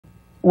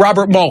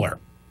Robert Mueller.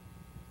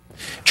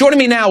 Joining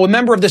me now, a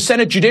member of the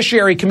Senate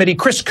Judiciary Committee,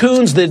 Chris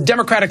Coons, the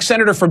Democratic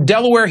senator from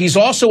Delaware. He's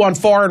also on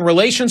Foreign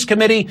Relations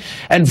Committee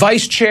and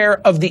vice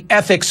chair of the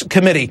Ethics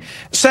Committee.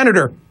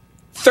 Senator,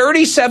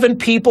 37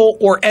 people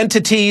or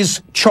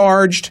entities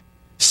charged,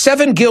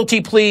 7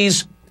 guilty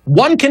pleas,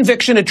 1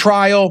 conviction at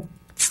trial,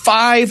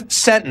 5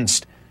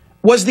 sentenced.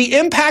 Was the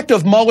impact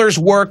of Mueller's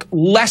work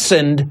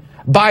lessened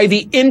by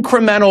the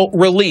incremental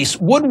release?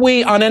 Would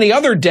we, on any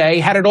other day,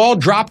 had it all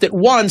dropped at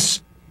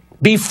once,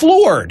 be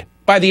floored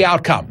by the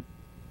outcome?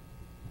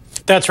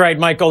 That's right,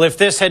 Michael. If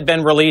this had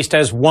been released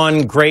as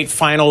one great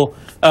final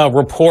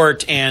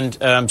report and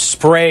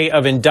spray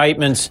of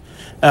indictments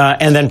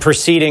and then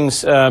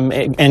proceedings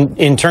and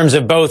in terms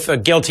of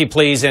both guilty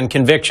pleas and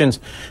convictions,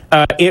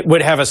 it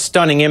would have a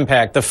stunning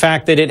impact. The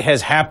fact that it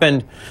has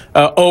happened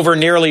over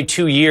nearly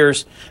 2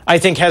 years, I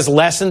think, has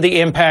lessened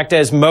the impact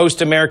as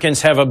most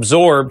Americans have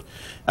absorbed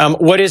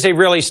what is a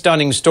really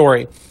stunning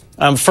story.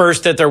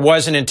 First, that there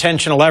was an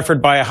intentional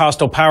effort by a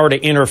hostile power to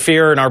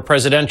interfere in our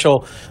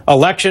presidential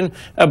election.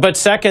 But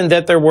second,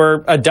 that there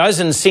were a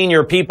dozen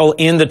senior people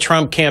in the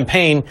Trump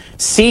campaign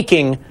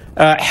seeking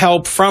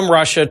help from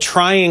Russia,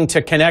 trying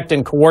to connect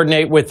and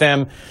coordinate with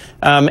them,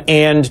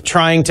 and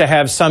trying to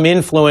have some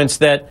influence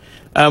that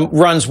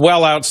runs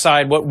well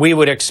outside what we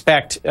would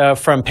expect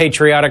from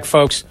patriotic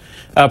folks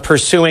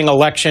pursuing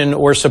election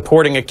or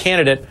supporting a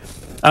candidate.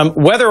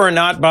 Whether or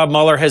not Bob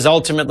Mueller has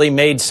ultimately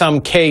made some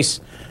case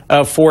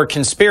for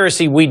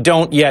conspiracy, we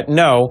don't yet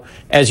know.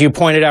 As you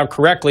pointed out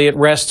correctly, it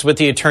rests with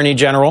the Attorney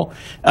General.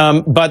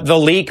 But the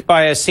leak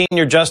by a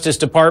senior Justice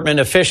Department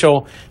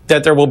official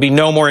that there will be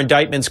no more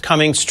indictments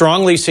coming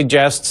strongly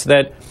suggests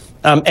that,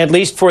 at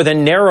least for the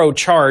narrow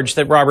charge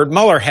that Robert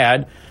Mueller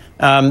had,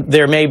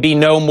 there may be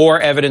no more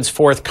evidence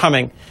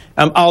forthcoming.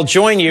 I'll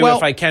join you,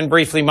 if I can,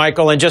 briefly,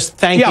 Michael, in just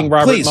thanking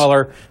Robert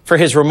Mueller for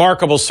his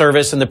remarkable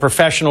service and the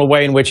professional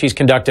way in which he's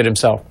conducted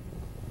himself.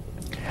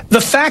 The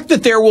fact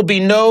that there will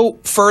be no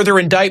further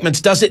indictments,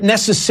 does it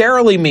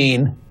necessarily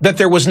mean that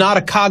there was not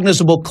a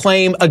cognizable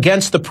claim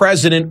against the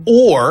president,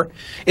 or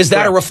is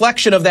that a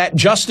reflection of that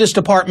Justice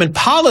Department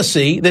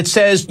policy that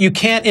says you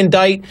can't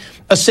indict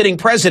a sitting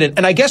president?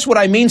 And I guess what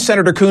I mean,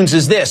 Senator Coons,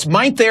 is this.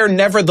 Might there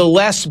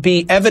nevertheless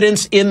be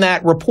evidence in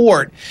that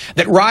report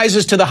that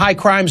rises to the high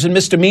crimes and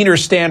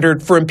misdemeanors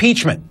standard for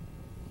impeachment?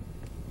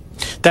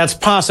 That's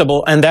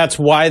possible, and that's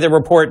why the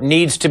report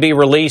needs to be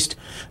released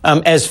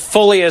as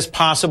fully as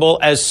possible,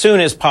 as soon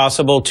as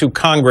possible to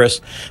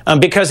Congress,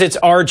 because it's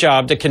our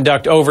job to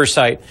conduct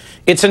oversight.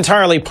 It's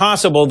entirely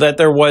possible that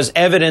there was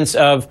evidence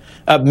of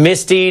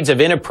misdeeds, of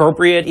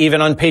inappropriate,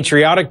 even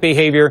unpatriotic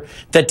behavior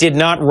that did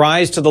not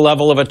rise to the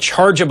level of a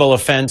chargeable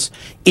offense,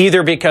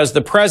 either because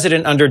the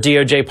president under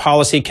DOJ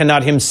policy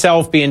cannot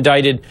himself be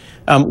indicted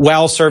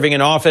while serving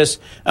in office,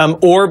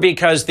 or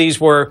because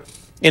these were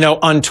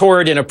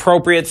untoward,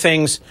 inappropriate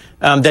things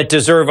that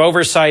deserve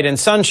oversight and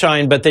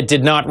sunshine, but that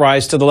did not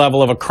rise to the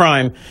level of a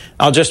crime.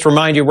 I'll just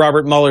remind you,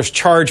 Robert Mueller's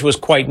charge was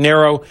quite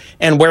narrow,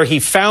 and where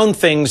he found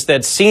things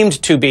that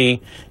seemed to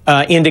be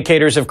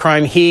indicators of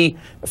crime, he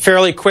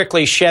fairly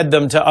quickly shed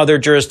them to other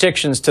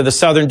jurisdictions, to the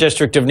Southern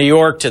District of New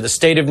York, to the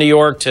state of New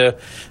York, to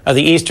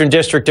the Eastern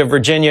District of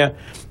Virginia.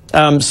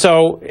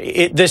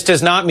 This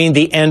does not mean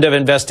the end of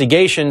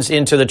investigations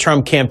into the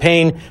Trump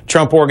campaign,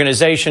 Trump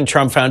Organization,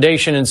 Trump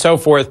Foundation, and so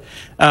forth.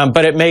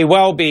 But it may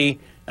well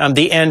be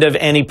the end of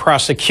any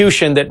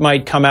prosecution that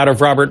might come out of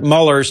Robert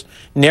Mueller's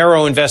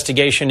narrow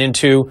investigation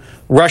into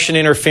Russian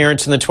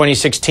interference in the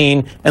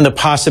 2016 and the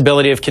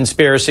possibility of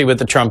conspiracy with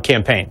the Trump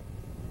campaign.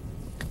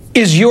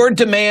 Is your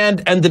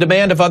demand and the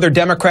demand of other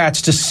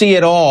Democrats to see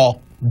it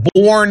all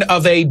born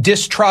of a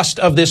distrust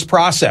of this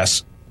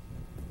process?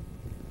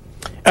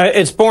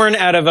 It's born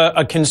out of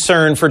a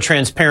concern for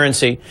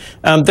transparency.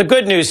 The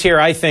good news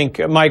here, I think,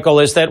 Michael,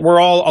 is that we're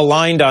all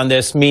aligned on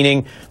this,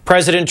 meaning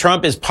President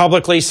Trump is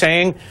publicly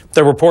saying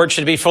the report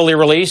should be fully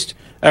released.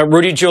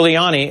 Rudy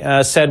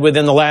Giuliani said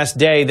within the last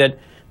day that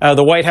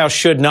the White House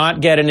should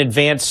not get an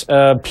advance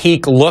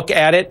peek look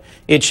at it.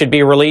 It should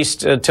be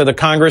released to the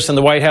Congress and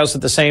the White House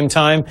at the same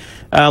time.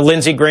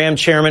 Lindsey Graham,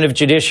 chairman of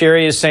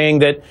Judiciary, is saying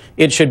that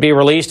it should be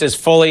released as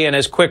fully and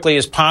as quickly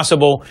as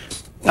possible.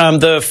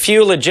 The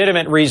few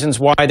legitimate reasons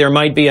why there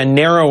might be a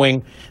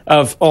narrowing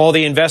of all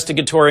the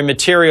investigatory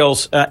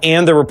materials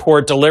and the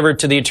report delivered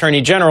to the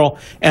Attorney General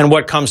and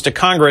what comes to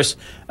Congress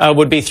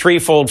would be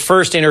threefold.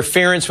 First,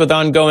 interference with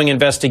ongoing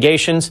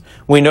investigations.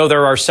 We know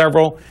there are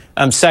several.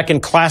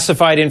 Second,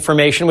 classified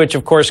information, which,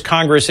 of course,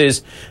 Congress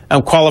is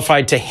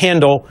qualified to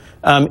handle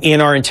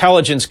in our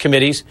intelligence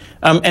committees.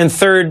 And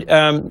third,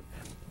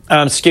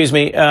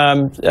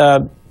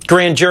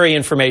 grand jury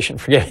information.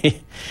 Forget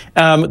me.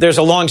 There's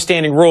a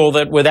longstanding rule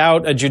that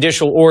without a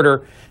judicial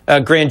order,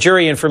 grand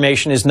jury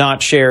information is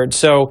not shared.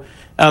 So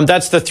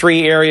that's the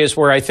 3 areas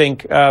where I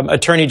think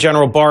Attorney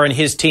General Barr and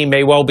his team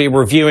may well be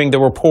reviewing the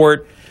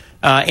report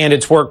and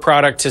its work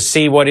product to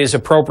see what is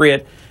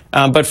appropriate.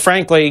 But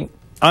frankly,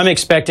 I'm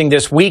expecting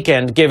this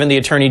weekend, given the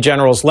Attorney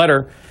General's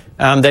letter,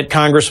 that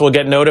Congress will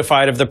get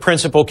notified of the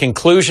principal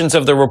conclusions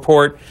of the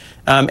report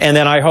And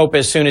then I hope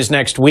as soon as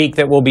next week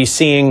that we'll be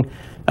seeing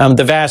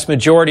the vast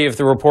majority of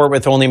the report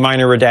with only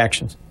minor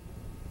redactions.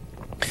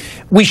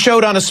 We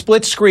showed on a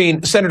split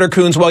screen, Senator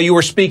Coons, while you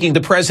were speaking, the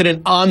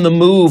president on the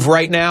move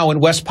right now in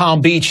West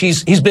Palm Beach.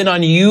 He's been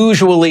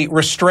unusually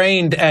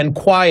restrained and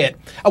quiet.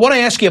 I want to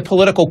ask you a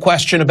political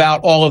question about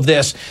all of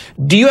this.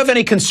 Do you have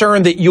any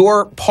concern that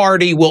your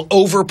party will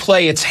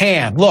overplay its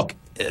hand? Look,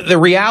 the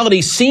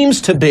reality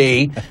seems to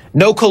be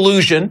no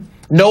collusion,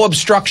 no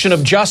obstruction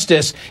of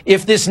justice.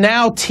 If this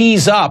now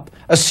tees up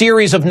a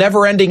series of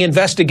never-ending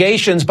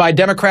investigations by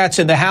Democrats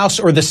in the House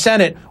or the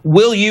Senate,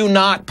 will you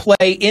not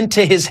play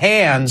into his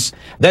hands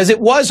as it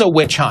was a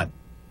witch hunt?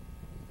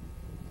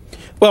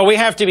 Well, we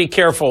have to be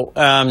careful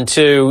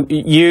to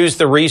use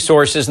the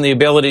resources and the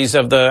abilities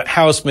of the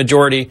House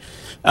majority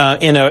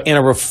in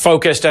a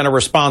focused and a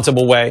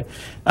responsible way.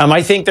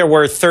 I think there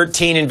were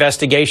 13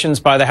 investigations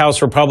by the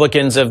House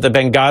Republicans of the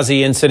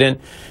Benghazi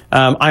incident.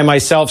 I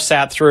myself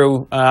sat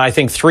through, I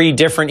think, 3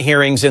 different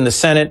hearings in the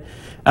Senate.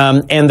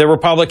 And the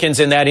Republicans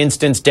in that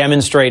instance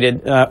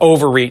demonstrated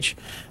overreach.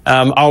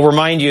 I'll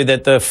remind you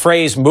that the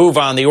phrase "move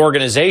on," the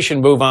organization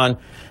 "move on,"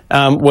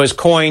 was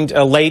coined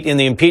late in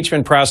the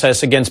impeachment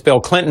process against Bill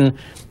Clinton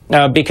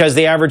because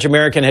the average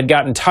American had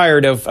gotten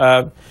tired of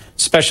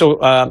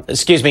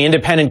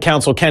independent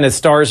counsel Kenneth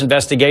Starr's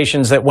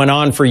investigations that went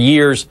on for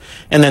years,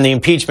 and then the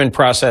impeachment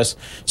process.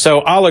 So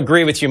I'll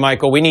agree with you,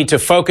 Michael. We need to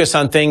focus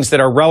on things that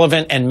are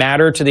relevant and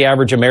matter to the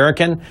average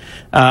American.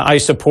 I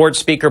support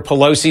Speaker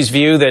Pelosi's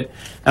view that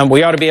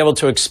we ought to be able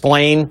to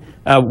explain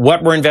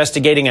what we're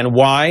investigating and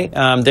why.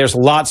 There's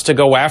lots to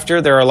go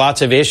after. There are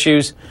lots of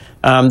issues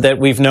that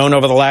we've known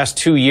over the last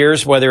 2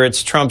 years, whether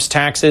it's Trump's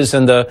taxes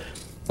and the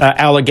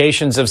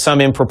allegations of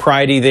some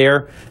impropriety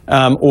there,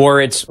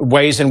 or it's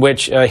ways in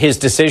which his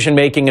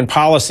decision-making and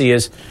policy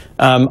is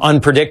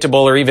unpredictable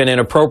or even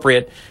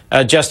inappropriate.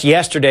 Just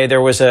yesterday,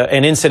 there was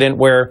an incident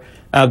where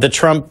the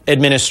Trump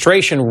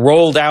administration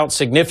rolled out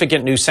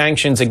significant new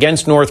sanctions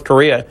against North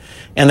Korea,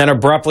 and then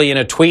abruptly in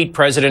a tweet,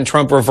 President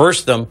Trump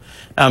reversed them,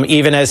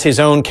 even as his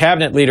own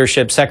cabinet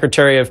leadership,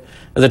 Secretary of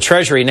the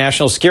Treasury,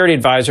 National Security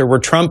Advisor, were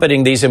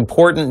trumpeting these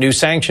important new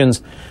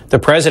sanctions. The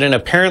president,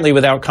 apparently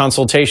without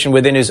consultation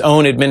within his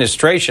own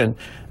administration,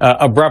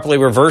 abruptly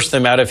reversed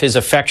them out of his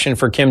affection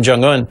for Kim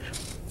Jong-un.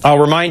 I'll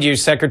remind you,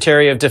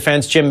 Secretary of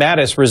Defense Jim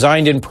Mattis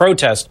resigned in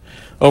protest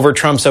over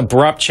Trump's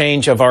abrupt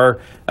change of our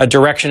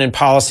direction and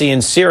policy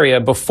in Syria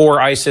before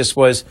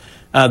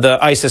the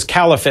ISIS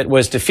caliphate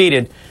was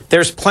defeated.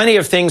 There's plenty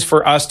of things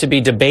for us to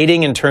be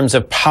debating in terms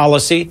of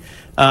policy,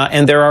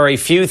 and there are a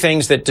few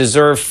things that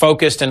deserve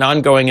focused and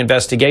ongoing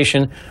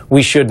investigation.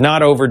 We should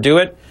not overdo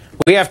it.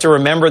 We have to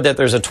remember that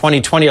there's a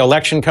 2020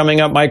 election coming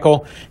up,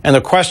 Michael, and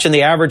the question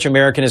the average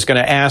American is going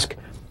to ask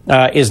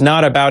is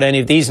not about any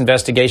of these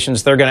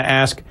investigations. They're going to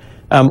ask,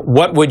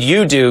 what would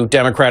you do,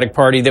 Democratic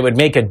Party, that would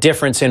make a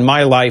difference in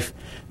my life,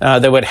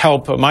 that would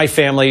help my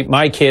family,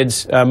 my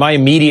kids, my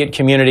immediate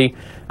community,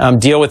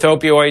 deal with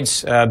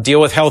opioids,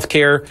 deal with health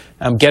care,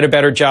 get a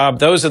better job.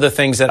 Those are the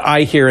things that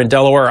I hear in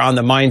Delaware on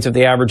the minds of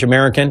the average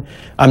American.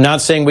 I'm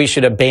not saying we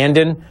should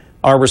abandon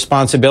our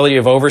responsibility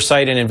of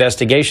oversight and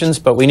investigations,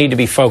 but we need to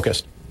be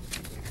focused.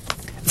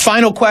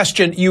 Final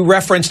question. You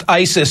referenced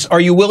ISIS. Are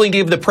you willing to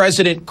give the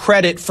president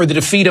credit for the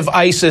defeat of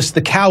ISIS,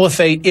 the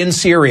caliphate in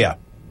Syria?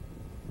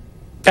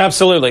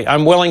 Absolutely.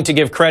 I'm willing to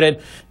give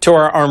credit to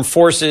our armed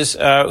forces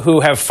who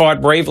have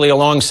fought bravely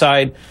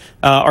alongside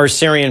our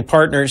Syrian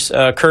partners,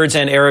 Kurds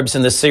and Arabs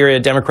in the Syria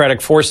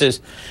Democratic Forces.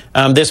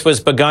 This was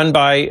begun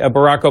by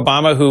Barack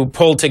Obama, who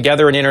pulled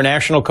together an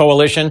international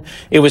coalition.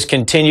 It was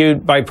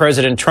continued by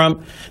President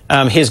Trump.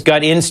 His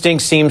gut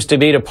instinct seems to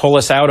be to pull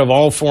us out of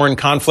all foreign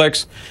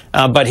conflicts,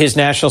 but his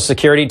national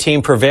security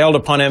team prevailed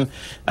upon him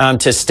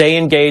to stay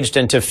engaged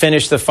and to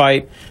finish the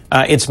fight.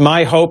 It's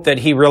my hope that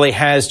he really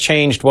has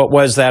changed what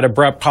was that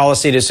abrupt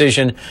policy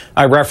decision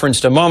I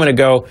referenced a moment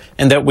ago,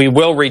 and that we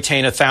will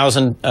retain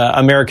 1,000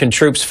 American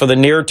troops for the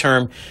near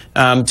term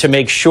to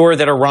make sure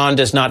that Iran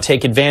does not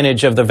take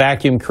advantage of the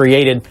vacuum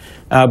created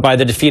by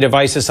the defeat of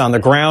ISIS on the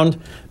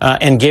ground.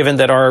 And given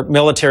that our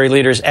military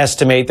leaders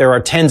estimate there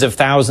are tens of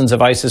thousands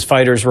of ISIS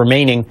fighters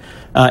remaining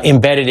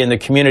embedded in the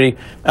community.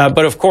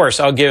 But of course,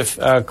 I'll give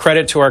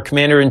credit to our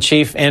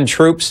commander-in-chief and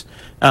troops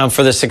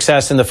for the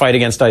success in the fight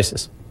against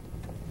ISIS.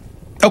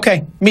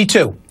 Okay, me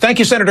too. Thank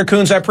you, Senator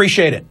Coons. I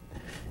appreciate it.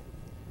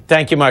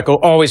 Thank you, Michael.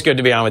 Always good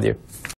to be on with you.